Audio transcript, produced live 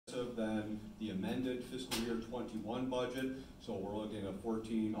than the amended fiscal year 21 budget. So we're looking at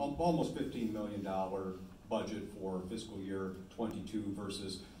almost $15 million budget for fiscal year 22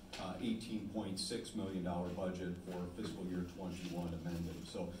 versus $18.6 million budget for fiscal year 21 amended.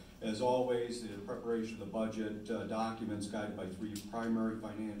 So as always, the preparation of the budget documents guided by three primary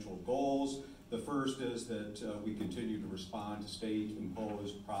financial goals. The first is that we continue to respond to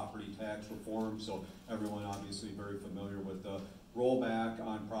state-imposed property tax reform. So everyone obviously very familiar with the rollback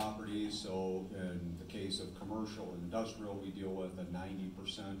on properties. So in the case of commercial and industrial, we deal with a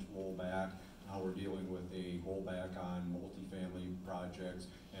 90% rollback. Now we're dealing with a rollback on multifamily projects,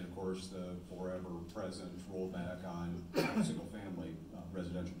 and of course the forever present rollback on single-family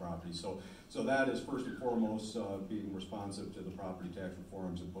residential properties. So that is first and foremost being responsive to the property tax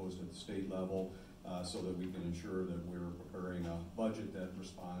reforms imposed at the state level, so that we can ensure that we're preparing a budget that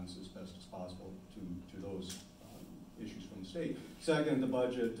responds as best as possible to those issues from the state. Second, the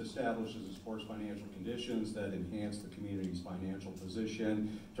budget establishes and supports financial conditions that enhance the community's financial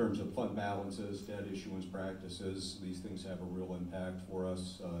position in terms of fund balances, debt issuance practices. These things have a real impact for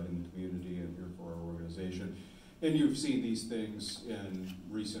us in the community and here for our organization. And you've seen these things in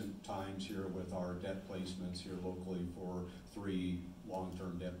recent times here with our debt placements here locally for 3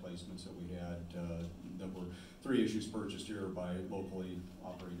 long-term debt placements that we had that were 3 issues purchased here by locally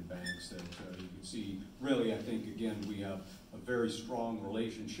operated banks that you can see. Really, I think, again, we have a very strong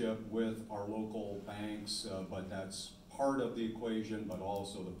relationship with our local banks, but that's part of the equation, but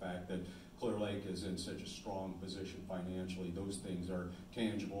also the fact that Clear Lake is in such a strong position financially. Those things are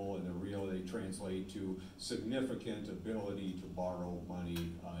tangible and they're real. They translate to significant ability to borrow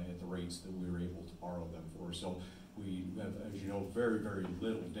money at the rates that we were able to borrow them for. So we have, as you know, very, very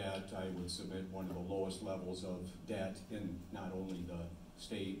little debt. I would submit one of the lowest levels of debt in not only the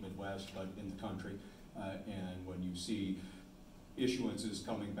state, Midwest, but in the country. And when you see issuances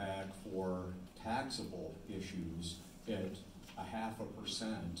coming back for taxable issues at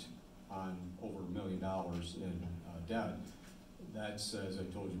 0.5% on over $1 million in debt, that's, as I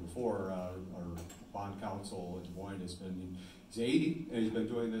told you before, our bond counsel in Des Moines has been, he's 80, and he's been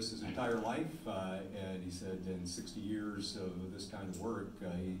doing this his entire life, and he said in 60 years of this kind of work,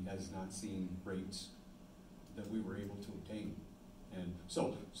 he has not seen rates that we were able to obtain. And so,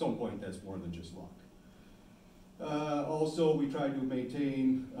 at some point, that's more than just luck. Also, we try to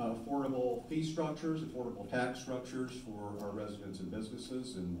maintain affordable fee structures, affordable tax structures for our residents and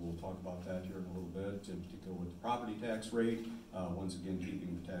businesses, and we'll talk about that here in a little bit, in particular with the property tax rate. Once again,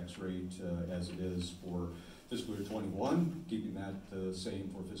 keeping the tax rate as it is for fiscal year 21, keeping that the same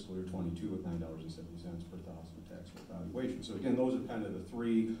for fiscal year 22 at $9.70 per thousand taxable valuation. So again, those are kind of the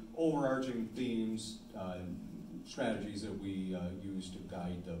 3 overarching themes, strategies that we use to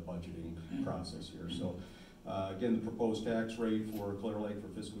guide the budgeting process here. So. Again, the proposed tax rate for Clear Lake for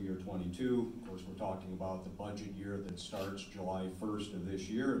fiscal year 22. Of course, we're talking about the budget year that starts July 1st of this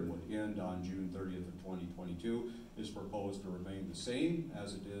year and would end on June 30th of 2022. Is proposed to remain the same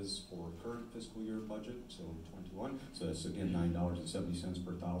as it is for current fiscal year budget, so 21. So that's again $9.70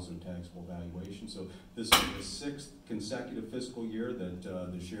 per thousand taxable valuation. So this is the 6th consecutive fiscal year that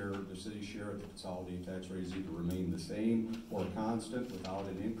the city's share of the consolidated tax rate has either remained the same or constant without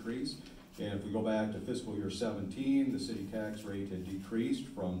an increase. And if we go back to fiscal year 17, the city tax rate had decreased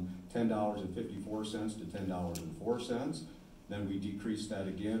from $10.54 to $10.04. Then we decreased that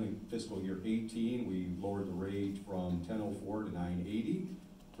again in fiscal year 18. We lowered the rate from $10.04 to $9.80.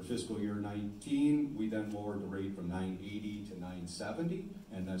 For fiscal year 19, we then lowered the rate from $9.80 to $9.70,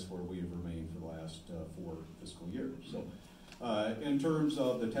 and that's where we have remained for the last 4 fiscal years. So in terms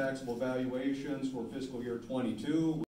of the taxable valuations for fiscal year 22,